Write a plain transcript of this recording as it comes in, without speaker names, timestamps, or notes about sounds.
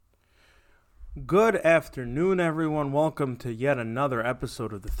Good afternoon, everyone. Welcome to yet another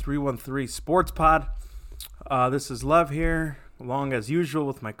episode of the 313 Sports Pod. This is Lev here, along as usual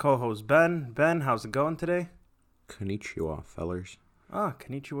with my co-host Ben. Ben, how's it going today? Konnichiwa, fellers.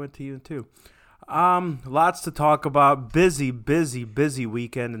 Konnichiwa to you too. Lots to talk about. Busy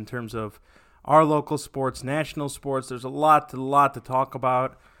weekend in terms of our local sports, national sports. There's a lot to talk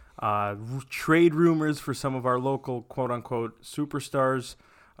about. Trade rumors for some of our local quote-unquote superstars.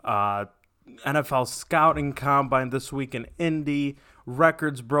 NFL scouting combine this week in Indy.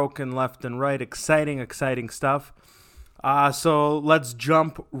 Records broken left and right. Exciting stuff. So let's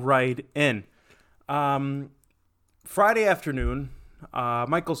jump right in. Friday afternoon,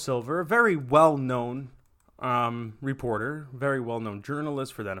 Michael Silver, a very well-known reporter, very well-known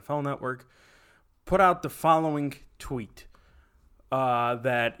journalist for the NFL Network, put out the following tweet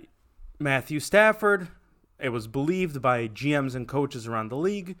that Matthew Stafford, it was believed by GMs and coaches around the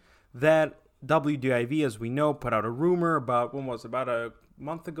league, that WDIV, as we know, put out a rumor about a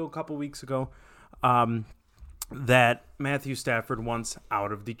month ago, a couple weeks ago, that Matthew Stafford wants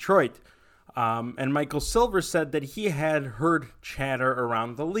out of Detroit. And Michael Silver said that he had heard chatter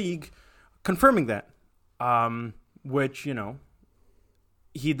around the league confirming that, which,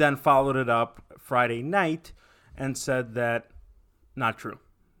 he then followed it up Friday night and said that not true,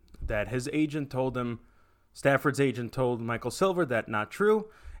 that his agent told him, Stafford's agent told Michael Silver that not true.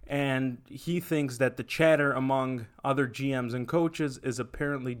 And he thinks that the chatter among other GMs and coaches is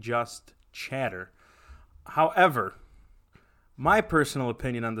apparently just chatter. However, my personal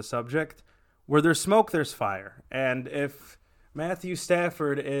opinion on the subject, where there's smoke, there's fire. And if Matthew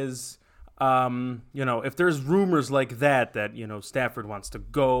Stafford is, if there's rumors like that, Stafford wants to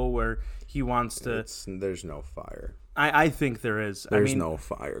go or he wants to... There's no fire. I think there is. There's no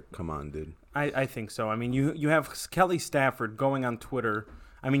fire. Come on, dude. I think so. I mean, you have Kelly Stafford going on Twitter.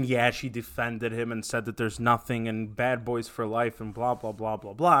 I mean, yeah, she defended him and said that there's nothing and bad boys for life and blah, blah, blah,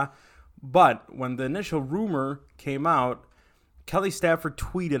 blah, blah. But when the initial rumor came out, Kelly Stafford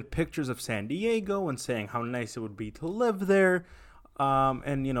tweeted pictures of San Diego and saying how nice it would be to live there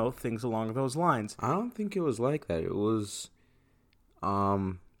and, things along those lines. I don't think it was like that. It was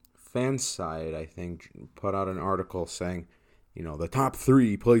Fanside, I think, put out an article saying, the top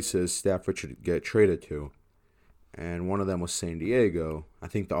 3 places Stafford should get traded to. And one of them was San Diego. I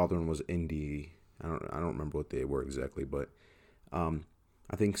think the other one was Indy. I don't remember what they were exactly, but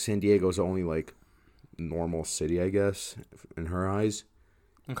I think San Diego's only like normal city, I guess, in her eyes.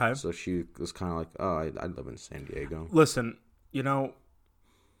 Okay. So she was kind of like, oh, I live in San Diego. Listen,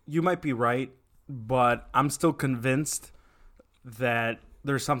 you might be right, but I'm still convinced that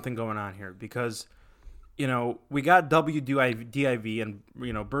there's something going on here because, we got WDIV and,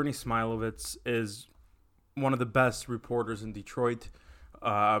 Bernie Smilovitz is one of the best reporters in Detroit,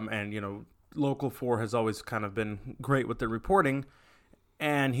 and Local 4 has always kind of been great with their reporting,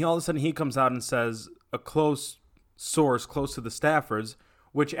 and all of a sudden he comes out and says a close source close to the Staffords,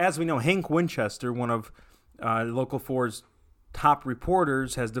 which, as we know, Hank Winchester, one of Local 4's top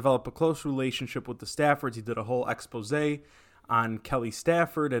reporters, has developed a close relationship with the Staffords. He did a whole expose on Kelly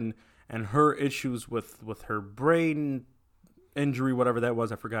Stafford and her issues with her brain injury, whatever that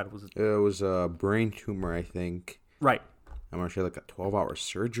was. I forgot. It was a brain tumor, I think. Right. I'm not sure, like a 12-hour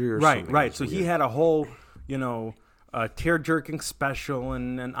surgery or something. Right. So he had a whole, tear-jerking special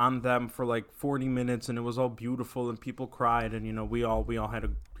and on them for like 40 minutes, and it was all beautiful, and people cried, and, we all had a,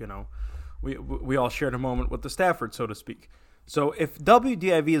 we all shared a moment with the Stafford, so to speak. So if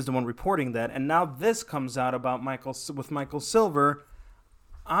WDIV is the one reporting that, and now this comes out about Michael Silver,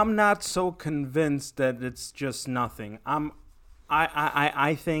 I'm not so convinced that it's just nothing.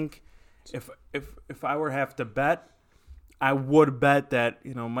 I think if I were to have to bet, I would bet that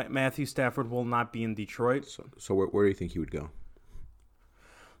Matthew Stafford will not be in Detroit. So where do you think he would go?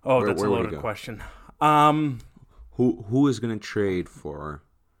 Oh, that's a loaded question. Who is going to trade for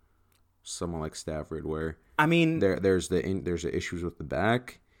someone like Stafford? Where there's the issues with the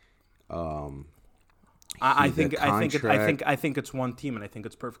back. I think it's one team, and I think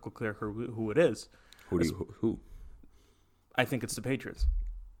it's perfectly clear who it is. Who? I think it's the Patriots.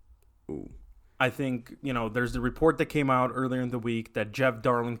 Ooh. I think, there's the report that came out earlier in the week that Jeff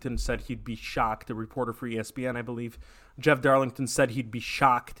Darlington said he'd be shocked, the reporter for ESPN, I believe. Jeff Darlington said he'd be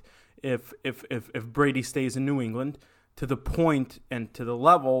shocked if Brady stays in New England, to the point and to the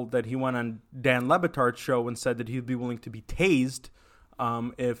level that he went on Dan Le Batard's show and said that he'd be willing to be tased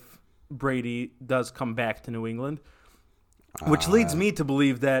if Brady does come back to New England, which leads me to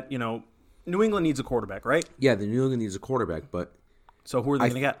believe that, New England needs a quarterback, right? Yeah, the New England needs a quarterback, but... So who are they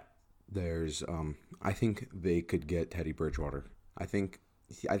going to get? I think they could get Teddy Bridgewater. I think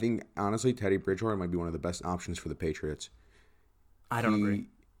I think honestly, Teddy Bridgewater might be one of the best options for the Patriots. I don't agree.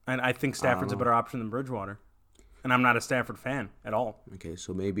 And I think Stafford's a better option than Bridgewater. And I'm not a Stafford fan at all. Okay,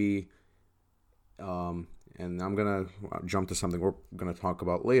 so maybe, and I'm gonna jump to something we're gonna talk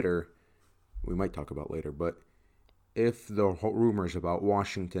about later. We might talk about later, but if the whole rumors about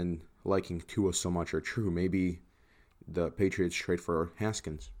Washington liking Tua so much are true, maybe the Patriots trade for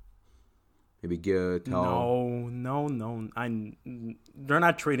Haskins. Maybe tell. No. They're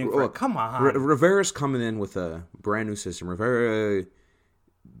not trading for. Look, Come on. Rivera's coming in with a brand new system. Rivera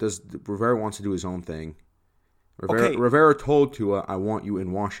wants to do his own thing. Rivera told Tua, "I want you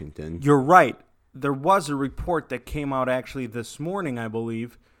in Washington." You're right. There was a report that came out actually this morning, I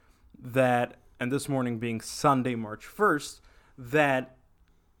believe, that, and this morning being Sunday, March 1st, that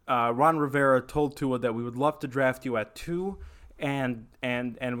Ron Rivera told Tua that we would love to draft you at 2, and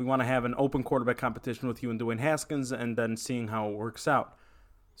we want to have an open quarterback competition with you and Dwayne Haskins, and then seeing how it works out.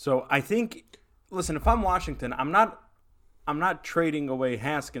 So I think, listen, if I'm Washington, I'm not trading away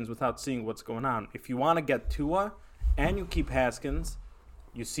Haskins without seeing what's going on. If you want to get Tua and you keep Haskins,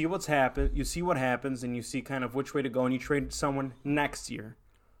 you see what happens, and you see kind of which way to go, and you trade someone next year.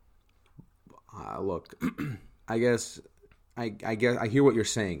 Look, I guess I hear what you're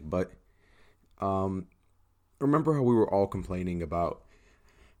saying, but remember how we were all complaining about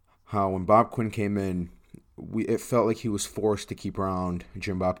how when Bob Quinn came in, it felt like he was forced to keep around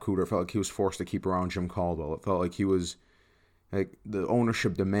Jim Bob Cooter. It felt like he was forced to keep around Jim Caldwell. It felt like he was like the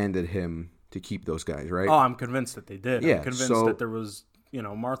ownership demanded him to keep those guys, right? Oh, I'm convinced that they did. Yeah, I'm convinced that there was,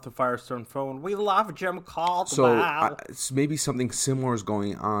 Martha Firestone phone. We love Jim Caldwell. So maybe something similar is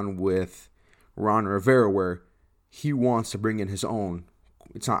going on with Ron Rivera, where he wants to bring in his own.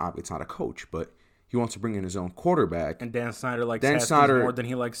 It's not a coach, but he wants to bring in his own quarterback. And Dan Snyder likes Haskins more than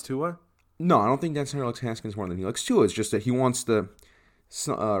he likes Tua? No, I don't think Dan Snyder likes Haskins more than he likes Tua. It's just that he wants to.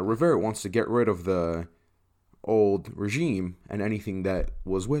 Rivera wants to get rid of the old regime and anything that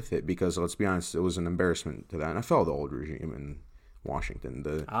was with it, because let's be honest, it was an embarrassment to the NFL, the old regime in Washington.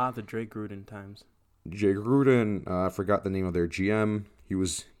 The Jay Gruden times. Jay Gruden, I forgot the name of their GM. He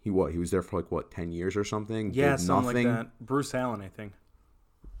was there for 10 years or something? Yeah, something like that. Bruce Allen, I think.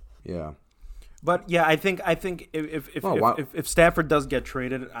 Yeah. But yeah, I think if Stafford does get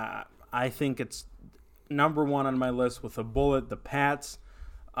traded, I think it's number one on my list with a bullet. The Pats,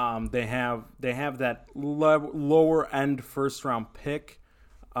 they have that lower end first round pick.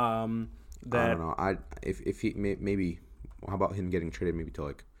 I don't know. If he maybe, how about him getting traded maybe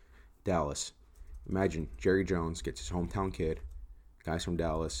to Dallas? Imagine Jerry Jones gets his hometown kid, guys from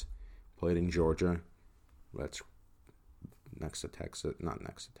Dallas, played in Georgia. That's next to Texas, not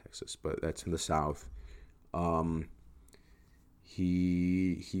next to Texas, but that's in the South.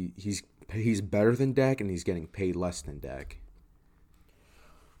 He's better than Dak, and he's getting paid less than Dak.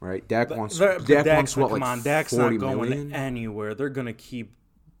 Right? Dak wants what, Dak's not $40 going million? anywhere.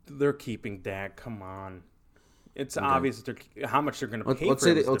 They're keeping Dak. Come on. It's obvious how much they're going to pay for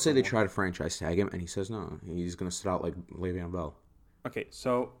him. Let's say they try to franchise tag him, and he says no. He's going to sit out like Le'Veon Bell. Okay,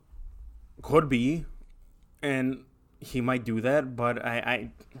 so could be, and he might do that, but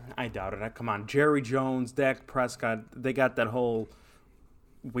I doubt it. Come on, Jerry Jones, Dak Prescott, they got that whole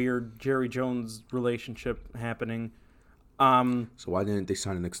weird Jerry Jones relationship happening. So why didn't they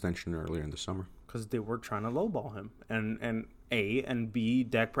sign an extension earlier in the summer? Because they were trying to lowball him, and A, and B,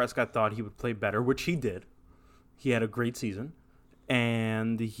 Dak Prescott thought he would play better, which he did. He had a great season,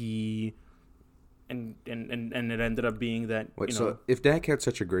 and it ended up being that. So if Dak had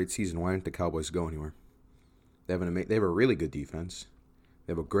such a great season, why didn't the Cowboys go anywhere? They have a really good defense.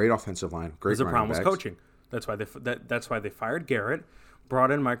 They have a great offensive line. Great. The problem was coaching. That's why they fired Garrett,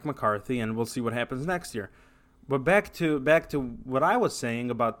 brought in Mike McCarthy, and we'll see what happens next year. But back to what I was saying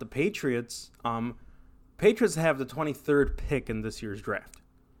about the Patriots. Patriots have the 23rd pick in this year's draft,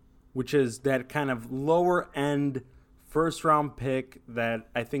 which is that kind of lower end first round pick that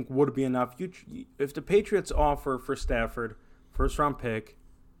I think would be enough. If the Patriots offer for Stafford first round pick,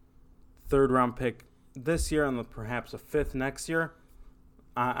 third round pick this year, and perhaps a fifth next year,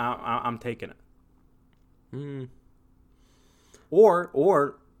 I'm taking it.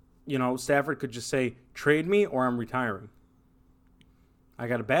 Or Stafford could just say, trade me or I'm retiring. I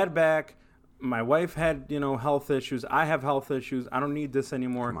got a bad back. My wife had, health issues. I have health issues. I don't need this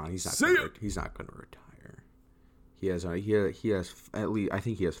anymore. Come on, he's not going to retire. He has at least, I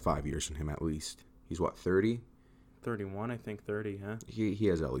think he has 5 years in him at least. He's what, 30? 31, I think 30, huh? He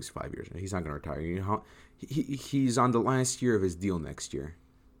has at least 5 years. He's not going to retire. He's on the last year of his deal next year.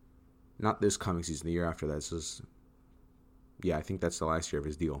 Not this coming season, the year after that. I think that's the last year of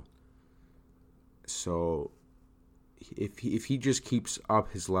his deal. So if he just keeps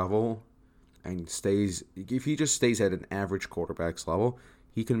up his level and if he just stays at an average quarterback's level,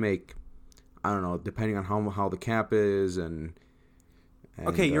 he can make, I don't know, depending on how the cap is and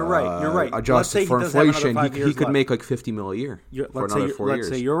okay, you're right. You're right. Adjusted for inflation, he could make like $50 million a year for another 4 years.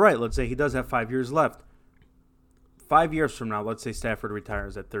 Let's say you're right. Let's say he does have 5 years left. 5 years from now, let's say Stafford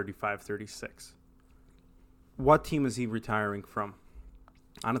retires at 35, 36. What team is he retiring from?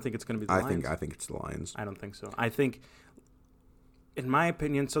 I don't think it's going to be the Lions. I think it's the Lions. I don't think so. I think, in my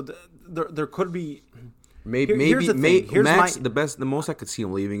opinion, so there could be. The most I could see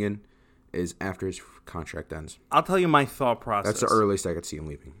him leaving in is after his contract ends. I'll tell you my thought process. That's the earliest I could see him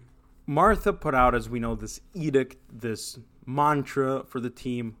leaving. Martha put out, as we know, this edict, this mantra for the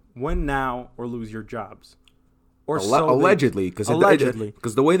team: win now or lose your jobs. Or allegedly, because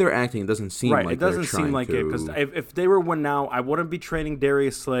the way they're acting, it doesn't seem like they're trying to. It doesn't seem like it. Because if they were win now, I wouldn't be trading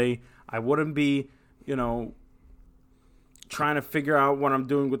Darius Slay. I wouldn't be, trying to figure out what I'm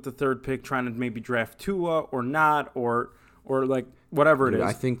doing with the third pick, trying to maybe draft Tua or not, or like whatever it is.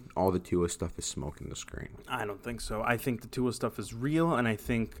 I think all the Tua stuff is smoking the screen. I don't think so. I think the Tua stuff is real, and I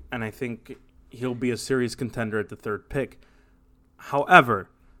think he'll be a serious contender at the third pick. However,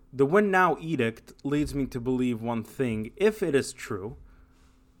 the win now edict leads me to believe one thing. If it is true,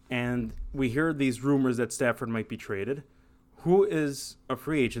 and we hear these rumors that Stafford might be traded, who is a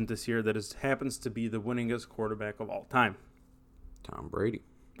free agent this year that happens to be the winningest quarterback of all time? Tom Brady.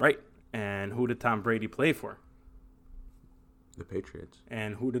 Right. And who did Tom Brady play for? The Patriots.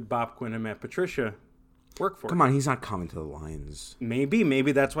 And who did Bob Quinn and Matt Patricia work for? Come on, he's not coming to the Lions. Maybe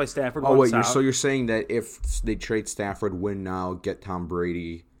that's why Stafford wants out. So you're saying that if they trade Stafford, win now, get Tom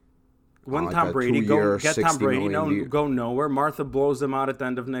Brady... Win Tom Brady, go get Tom Brady, go nowhere. Martha blows them out at the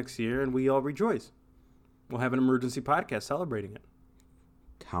end of next year, and we all rejoice. We'll have an emergency podcast celebrating it.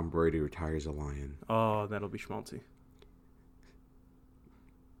 Tom Brady retires a Lion. Oh, that'll be schmaltzy.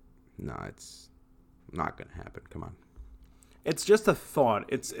 No, it's not going to happen. Come on. It's just a thought.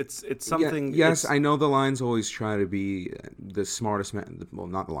 It's something. Yes, I know the Lions always try to be the smartest man. Well,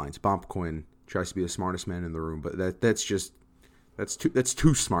 not the Lions. Bob Quinn tries to be the smartest man in the room, but that's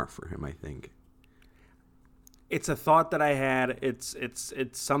too smart for him, I think. It's a thought that I had. It's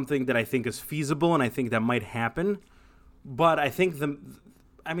something that I think is feasible, and I think that might happen. But I think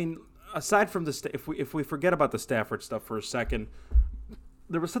aside from if we forget about the Stafford stuff for a second,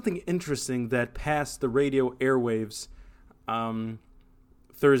 there was something interesting that passed the radio airwaves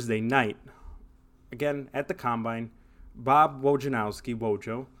Thursday night. Again, at the Combine, Bob Wojnarowski,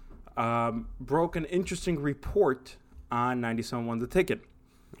 Wojo, broke an interesting report on 97.1 The Ticket.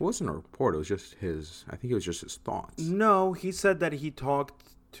 It wasn't a report. It was just I think it was just his thoughts. No, he said that he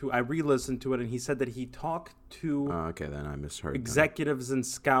talked to, I re-listened to it, and he said that he talked to okay, then I misheard executives and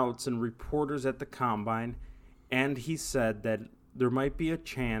scouts and reporters at the Combine, and he said that there might be a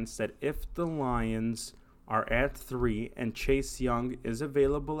chance that if the Lions are at 3 and Chase Young is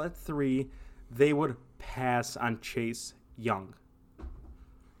available at 3, they would pass on Chase Young.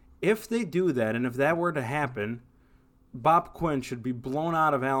 If they do that, and if that were to happen, Bob Quinn should be blown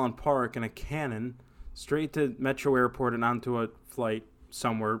out of Allen Park in a cannon straight to Metro Airport and onto a flight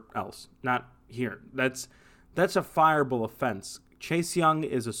somewhere else, not here. That's a fireable offense. Chase Young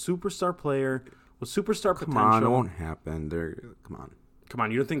is a superstar player with superstar potential. Come on, it won't happen. Come on.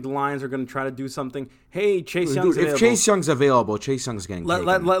 You don't think the Lions are going to try to do something? Hey, Chase Young's available. If Chase Young's available, Chase Young's getting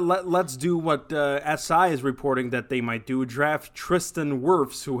taken. Let's do what SI is reporting that they might do. Draft Tristan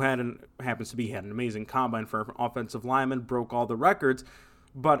Wirfs, who had an amazing combine for an offensive lineman, broke all the records.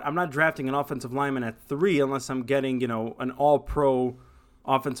 But I'm not drafting an offensive lineman at 3 unless I'm getting, an all-pro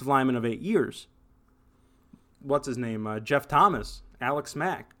offensive lineman of 8 years. What's his name? Jeff Thomas, Alex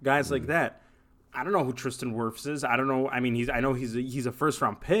Mack, guys like that. I don't know who Tristan Wirfs is. I don't know. I mean, I know he's a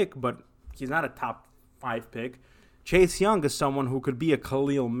first-round pick, but he's not a top 5 pick. Chase Young is someone who could be a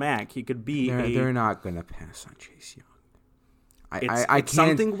Khalil Mack. He could be They're not going to pass on Chase Young. It's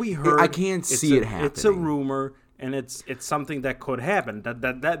something we heard. I can't see it happening. It's a rumor, and it's something that could happen.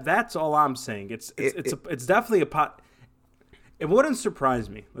 That's all I'm saying. It's definitely a pot. It wouldn't surprise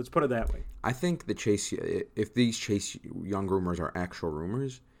me. Let's put it that way. I think if these Chase Young rumors are actual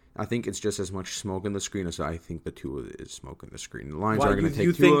rumors, I think it's just as much smoke in the screen as I think the Tua is smoke in the screen. The Lions are going to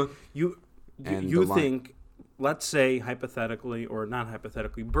take Tua. You think, let's say hypothetically or not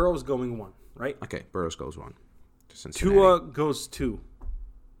hypothetically, Burrow's going 1, right? Okay, Burrow's goes 1 to Cincinnati. Tua goes 2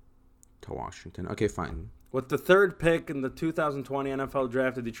 to Washington. Okay, fine. With the 3rd pick in the 2020 NFL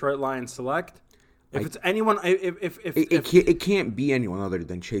Draft, the Detroit Lions select. If it's anyone, it can't be anyone other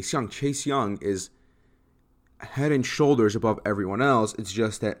than Chase Young. Chase Young is head and shoulders above everyone else. It's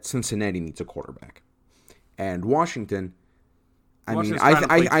just that Cincinnati needs a quarterback. And Washington, I Washington's trying to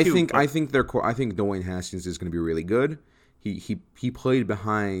play cute, I think Dwayne Haskins is going to be really good. He played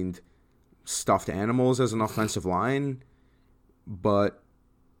behind stuffed animals as an offensive line, but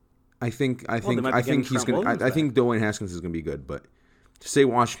I think he's going. I think Dwayne Haskins is going to be good. But to say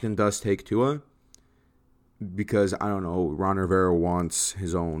Washington does take Tua, because I don't know, Ron Rivera wants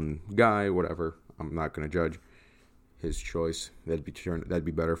his own guy, whatever. I'm not going to judge his choice. That'd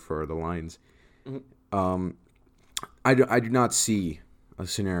be better for the Lions. Mm-hmm. I do not see a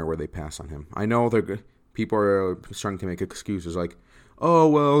scenario where they pass on him. I know people are starting to make excuses like, oh,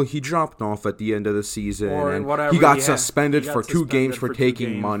 well, he dropped off at the end of the season, and whatever, he got suspended for 2 games for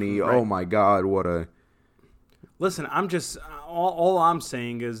taking money. Right. Oh, my God, what a... Listen, I'm just... All I'm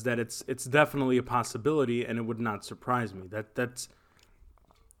saying is that it's definitely a possibility, and it would not surprise me. That's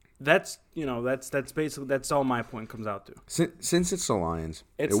basically that's all my point comes out to. Since it's the Lions,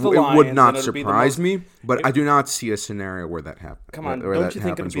 it would not surprise me, but I do not see a scenario where that happens. Come on, don't you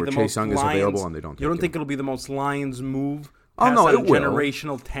think it'll be the most Chase Young is available and they don't? You don't think it'll be the most Lions move? Oh no, it will.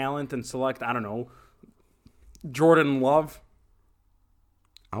 Generational talent and select. I don't know, Jordan Love.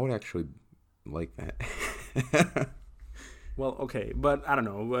 I would actually like that. Well, okay, but I don't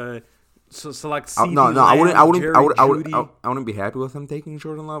know. So select. I wouldn't be happy with them taking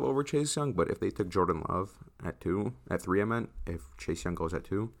Jordan Love over Chase Young. But if they took Jordan Love at 3, I meant if Chase Young goes at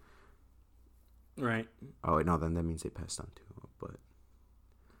 2, right? Oh no, then that means they passed on 2. But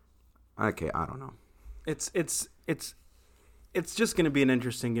okay, I don't know. It's just going to be an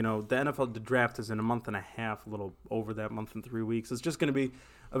interesting. The NFL draft is in a month and a half, a little over that, month and 3 weeks. It's just going to be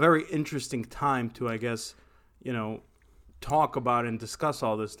a very interesting time to, I guess, talk about and discuss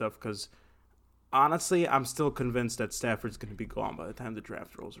all this stuff because. Honestly, I'm still convinced that Stafford's going to be gone by the time the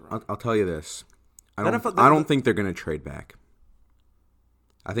draft rolls around. I'll tell you this. I don't think they're going to trade back.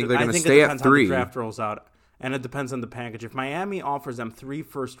 I think they're going to stay at 3. How the draft rolls out, and it depends on the package. If Miami offers them 3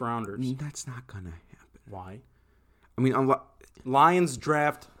 first-rounders... That's not going to happen. Why? I mean... Lions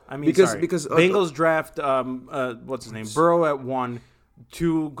draft... Because Bengals draft, what's his name? Burrow at 1.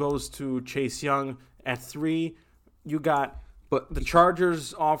 2 goes to Chase Young. At 3, you got... But the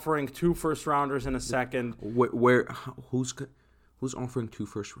Chargers offering 2 first-rounders in a second. Who's offering 2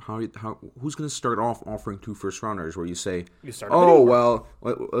 first? Who's going to start off offering 2 first-rounders? Where you say,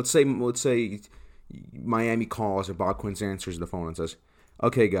 let's say Miami calls or Bob Quinn answers the phone and says,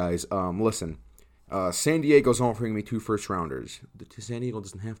 okay, guys, listen, San Diego's offering me 2 first-rounders. San Diego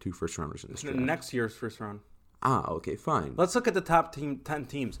doesn't have 2 first-rounders in this draft. Next year's first round. Okay, fine. Let's look at the top 10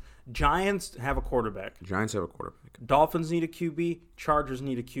 teams. Giants have a quarterback. Dolphins need a QB. Chargers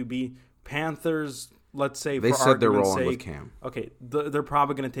need a QB. Panthers, let's say, they said they're rolling with Cam. Okay, they're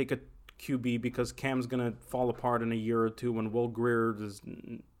probably going to take a QB because Cam's going to fall apart in a year or 2 when Will Grier is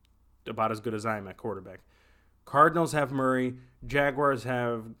about as good as I am at quarterback. Cardinals have Murray. Jaguars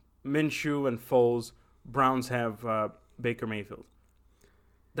have Minshew and Foles. Browns have Baker Mayfield.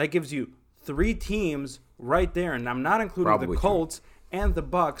 That gives you 3 teams right there, and I'm not including probably the Colts and the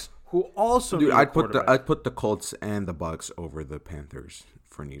Bucks, who also need a quarterback. I'd put the Colts and the Bucks over the Panthers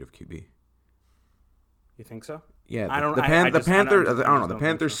for need of QB. You think so? Yeah, the Panthers. I don't know. The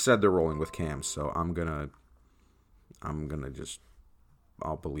Panthers said they're rolling with Cam, so I'm gonna just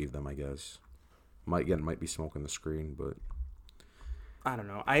I'll believe them. I guess might be smoking the screen, but I don't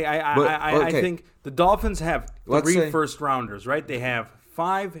know. I think the Dolphins have 3 first-rounders, right? They have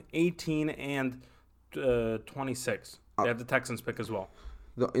 5, 18, and 26. They have the Texans pick as well.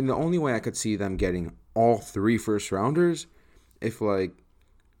 The only way I could see them getting all 3 first-rounders if, I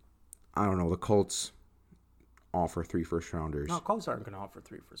don't know, the Colts offer 3 first-rounders. No, Colts aren't going to offer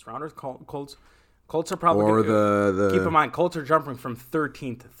 3 first-rounders. Colts are probably going to... Keep in mind, Colts are jumping from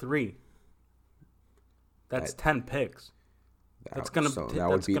 13 to 3. That's 10 picks. They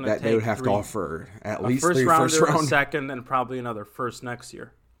would have to offer at least 3 first round, a second, and probably another first next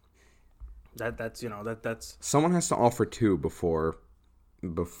year. That's someone has to offer 2 before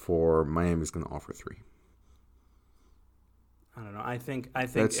Miami's going to offer 3. I don't know. I think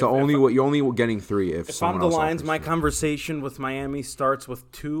that's the only way. You're only getting 3 if I'm the Lions. My conversation with Miami starts with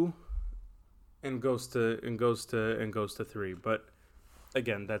 2, and goes to 3. But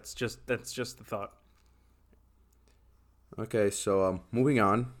again, that's just the thought. Okay, so moving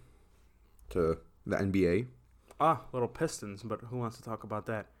on to the NBA. Little Pistons, but who wants to talk about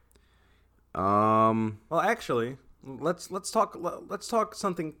that? Well, actually, let's talk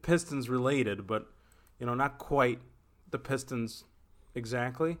something Pistons related, but not quite the Pistons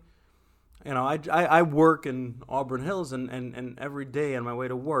exactly. I work in Auburn Hills, and every day on my way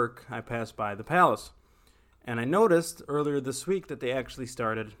to work, I pass by the Palace, and I noticed earlier this week that they actually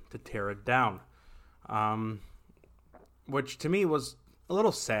started to tear it down. which to me was a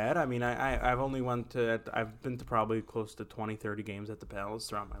little sad. I mean, I've been to probably close to 20, 30 games at the Palace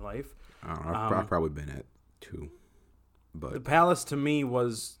throughout my life. I don't know, I've probably been at 2. But the Palace to me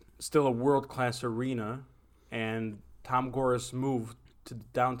was still a world-class arena, and Tom Gores moved to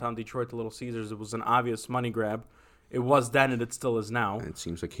downtown Detroit to Little Caesars. It was an obvious money grab. It was then, and it still is now. it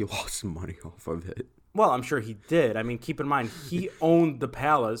seems like he lost some money off of it. Well, I'm sure he did. I mean, keep in mind, he owned the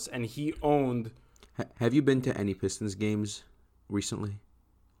Palace, and he owned... Have you been to any Pistons games recently?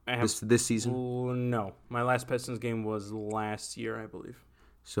 This season? No. My last Pistons game was last year, I believe.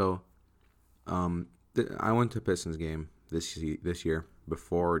 So, I went to a Pistons game this year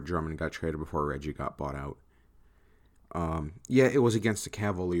before Drummond got traded, before Reggie got bought out. Yeah, it was against the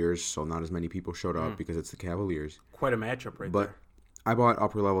Cavaliers, so not as many people showed up because it's the Cavaliers. Quite a matchup there. But I bought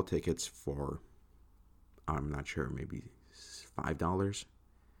upper level tickets for, I'm not sure, maybe $5.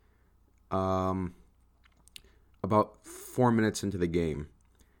 About 4 minutes into the game,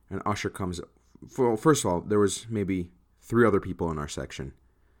 an usher comes. Well, first of all, there was maybe 3 other people in our section.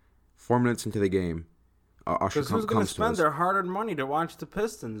 4 minutes into the game, usher comes to us. Who's going to spend their hard-earned money to watch the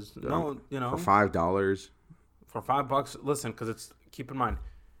Pistons? No, for $5. For $5, listen, because keep in mind,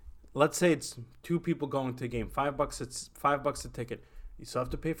 let's say it's 2 people going to a game. $5, it's $5 a ticket. You still have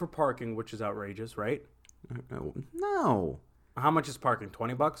to pay for parking, which is outrageous, right? No. How much is parking?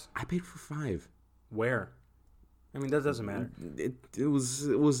 $20? I paid for $5. Where? I mean, that doesn't matter. It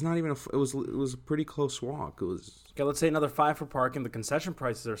was not even it was a pretty close walk. It was okay. Let's say another $5 for parking. The concession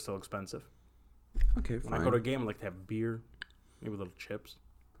prices are still expensive. Okay, when fine. I go to a game, I like to have beer, maybe little chips.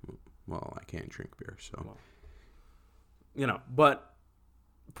 Well, I can't drink beer, so But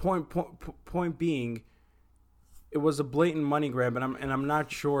point being, it was a blatant money grab, and I'm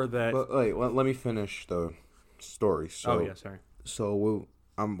not sure that. But wait, let me finish the story. So, oh yeah, sorry. So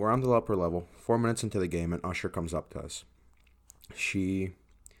we're on the upper level. 4 minutes into the game, an usher comes up to us. She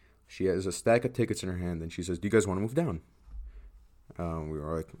has a stack of tickets in her hand, and she says, "Do you guys want to move down?" We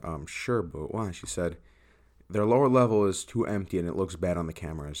were like, "Sure, but why?" She said, "Their lower level is too empty, and it looks bad on the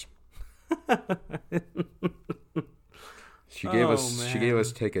cameras." She gave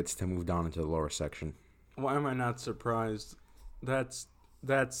us tickets to move down into the lower section. Why am I not surprised? That's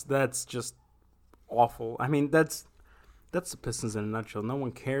just awful. I mean, that's the Pistons in a nutshell. No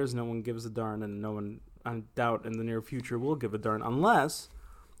one cares, no one gives a darn, and no one, I doubt, in the near future will give a darn, unless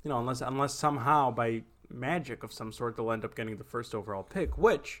somehow by magic of some sort they'll end up getting the first overall pick.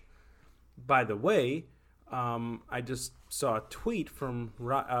 Which, by the way, I just saw a tweet from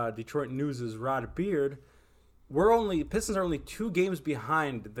Detroit News' Rod Beard. Pistons are only 2 games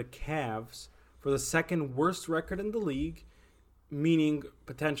behind the Cavs for the second worst record in the league, meaning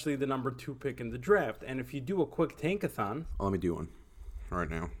potentially the number 2 pick in the draft. And if you do a quick tankathon... let me do one right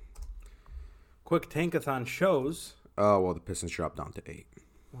now. Quick tankathon shows... Oh, well, the Pistons dropped down to 8.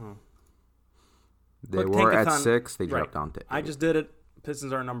 Wow. They were at 6. They dropped down to 8. I just did it.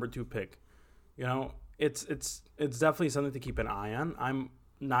 Pistons are a number 2 pick. It's definitely something to keep an eye on. I'm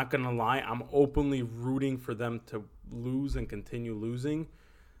not going to lie. I'm openly rooting for them to lose and continue losing.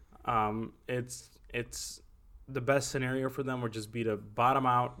 It's the best scenario for them would just be to bottom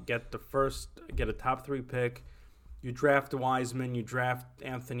out, get a top 3 pick. You draft Wiseman, you draft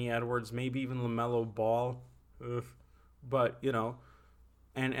Anthony Edwards, maybe even LaMelo Ball. But,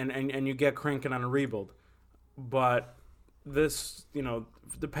 and you get cranking on a rebuild. But this,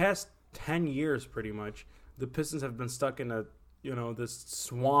 the past 10 years pretty much, the Pistons have been stuck in this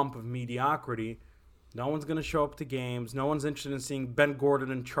swamp of mediocrity. No one's going to show up to games. No one's interested in seeing Ben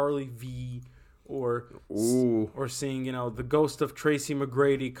Gordon and Charlie V or seeing, the ghost of Tracy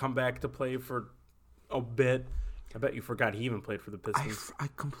McGrady come back to play for a bit. I bet you forgot he even played for the Pistons. I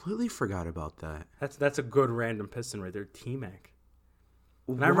completely forgot about that. That's a good random Piston right there, T-Mac.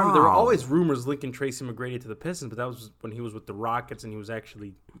 And I remember there were always rumors linking Tracy McGrady to the Pistons, but that was when he was with the Rockets and he was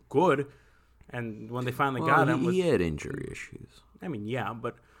actually good. And when they finally got him... he had injury issues. I mean, yeah,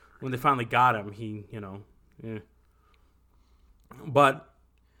 but when they finally got him, he, But,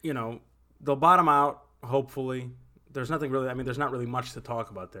 they'll bottom out, hopefully. There's not really much to talk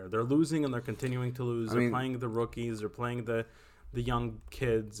about there. They're losing and they're continuing to lose. They're playing the rookies. They're playing the young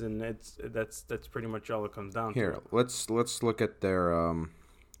kids, and that's pretty much all it comes down to. Here, let's look at their...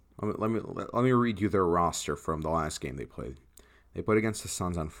 Let me read you their roster from the last game they played. They played against the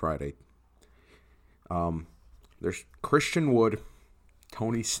Suns on Friday. There's Christian Wood,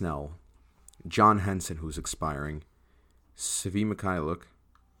 Tony Snell, John Henson, who's expiring, Svi Mikhailuk,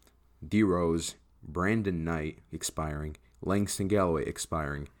 D. Rose, Brandon Knight, expiring, Langston Galloway,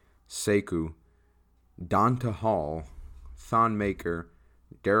 expiring, Sekou, Donta Hall, Thon Maker,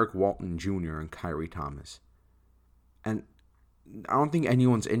 Derek Walton Jr., and Kyrie Thomas. And I don't think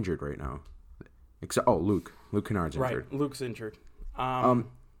anyone's injured right now. Except, Luke. Luke Kennard's injured. Right, Luke's injured.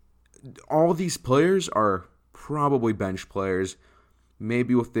 All these players are probably bench players,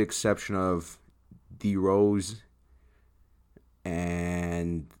 maybe with the exception of D. Rose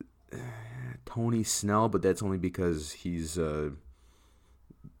and Tony Snell, but that's only because he's a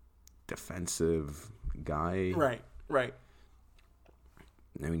defensive guy. Right.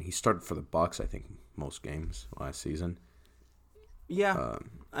 I mean, he started for the Bucks, I think, most games last season. Yeah.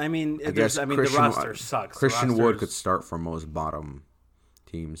 I mean, I guess the roster sucks. Christian Wood could start for most bottom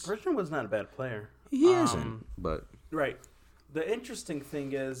teams. Christian Wood's not a bad player. He isn't, but... Right. The interesting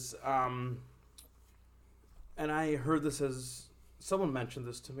thing is, and I heard this as... Someone mentioned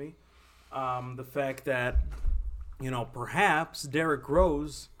this to me. The fact that, perhaps Derrick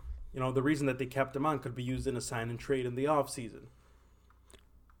Rose, the reason that they kept him on could be used in a sign and trade in the offseason.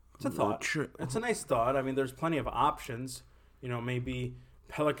 It's a thought. It's a nice thought. I mean, there's plenty of options. Maybe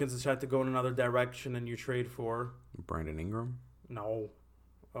Pelicans decide to go in another direction and you trade for... Brandon Ingram? No.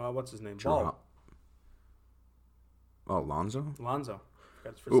 What's his name? Ball. Lonzo? Lonzo.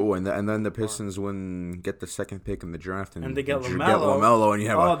 Oh, and then the Pistons get the second pick in the draft, and they get LaMelo. LaMelo, and you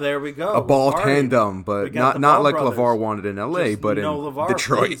have there we go. a ball tandem, but not like brothers. LeVar wanted in LA, but in LeVar,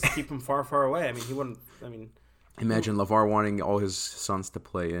 Detroit. Please, keep him far, far away. I mean, he wouldn't. I mean, imagine LeVar wanting all his sons to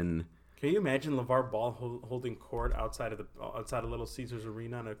play in. Can you imagine LeVar Ball holding court outside of Little Caesars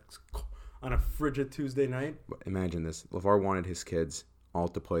Arena on a frigid Tuesday night? Imagine this: LeVar wanted his kids all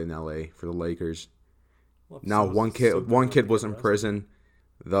to play in LA for the Lakers. Well, now one kid was in prison.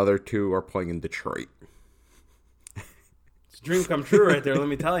 The other two are playing in Detroit. It's a dream come true right there, let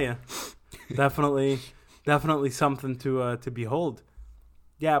me tell you. Definitely something to behold.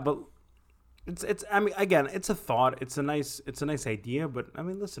 Yeah, but it's I mean, again, it's a thought. It's a nice idea, but I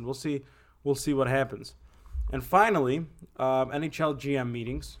mean, listen, we'll see what happens. And finally, NHL GM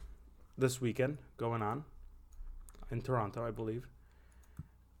meetings this weekend going on in Toronto, I believe.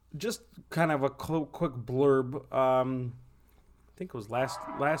 Just kind of a quick blurb. I think it was last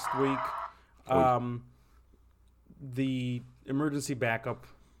week. The emergency backup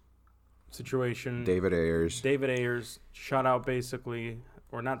situation. David Ayers shut out basically,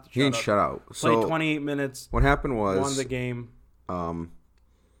 or not. He didn't shut out. Played 28 minutes. What happened was won the game. One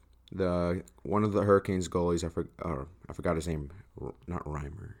of the Hurricanes goalies, I forgot his name. Not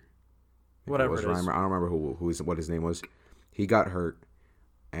Reimer. Whatever it is. Reimer. I don't remember what his name was. He got hurt,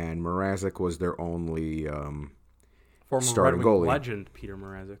 and Mrazek was their only. Former starting Red Wing goalie legend Peter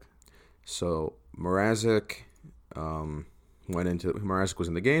Mrazek. So Mrazek Mrazek was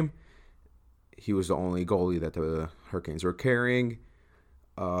in the game. He was the only goalie that the Hurricanes were carrying.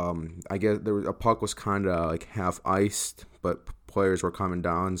 I guess a puck was kind of like half iced, but players were coming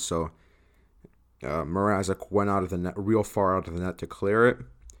down. So Mrazek went out of the net, real far out of the net to clear it,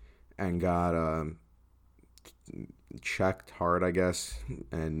 and got checked hard, I guess,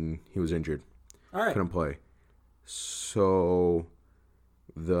 and he was injured. All right, couldn't play. So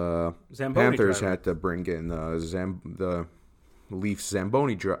the Zamboni Panthers driver. had to bring in the Leafs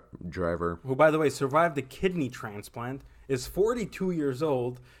Zamboni driver, who, by the way, survived a kidney transplant, is 42 years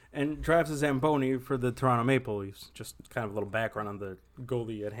old, and drives a Zamboni for the Toronto Maple Leafs. Just kind of a little background on the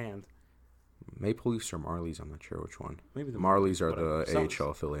goalie at hand. Maple Leafs or Marlies, I'm not sure which one. Maybe the Marlies are the AHL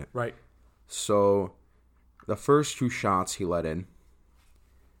affiliate. Right. So the first 2 shots he let in,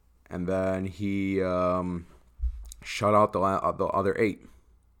 and then he shut out the other 8,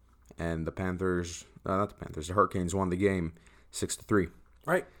 and the the Hurricanes won the game 6-3.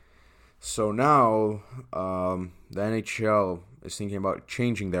 Right. So now the NHL is thinking about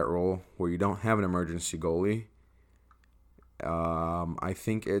changing that rule where you don't have an emergency goalie. I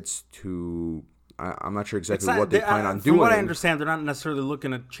think it's to... I'm not sure exactly what they plan on doing. From what I understand, they're not necessarily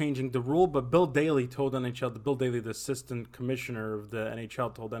looking at changing the rule, but Bill Daly told Bill Daly, the assistant commissioner of the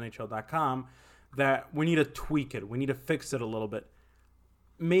NHL, told NHL.com that we need to tweak it. We need to fix it a little bit.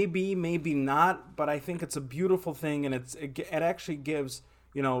 Maybe not, but I think it's a beautiful thing, and it actually gives,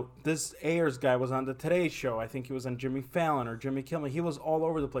 this Ayers guy was on the Today Show. I think he was on Jimmy Fallon or Jimmy Kimmel. He was all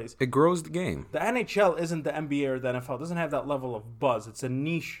over the place. It grows the game. The NHL isn't the NBA or the NFL. It doesn't have that level of buzz. It's a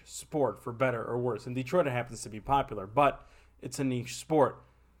niche sport, for better or worse. In Detroit, it happens to be popular, but it's a niche sport.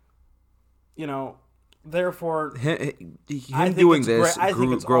 Therefore, him doing this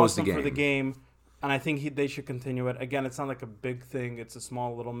grows awesome the game. For the game. And I think they should continue it. Again, it's not like a big thing. It's a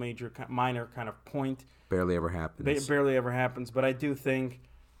small little minor kind of point. Barely ever happens. Barely ever happens. But I do think,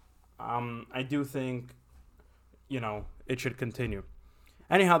 it should continue.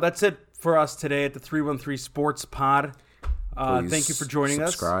 Anyhow, that's it for us today at the 313 Sports Pod. Thank you for joining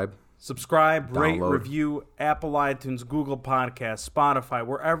subscribe. us. Subscribe, rate, Download. review, Apple iTunes, Google Podcasts, Spotify,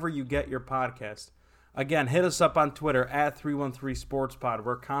 wherever you get your podcast. Again, hit us up on Twitter at 313SportsPod.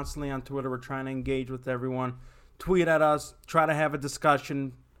 We're constantly on Twitter. We're trying to engage with everyone. Tweet at us. Try to have a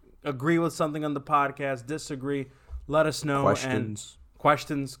discussion. Agree with something on the podcast. Disagree. Let us know.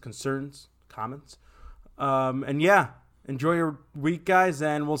 Questions, concerns, comments. And yeah, enjoy your week, guys,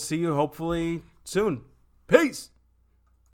 and we'll see you hopefully soon. Peace.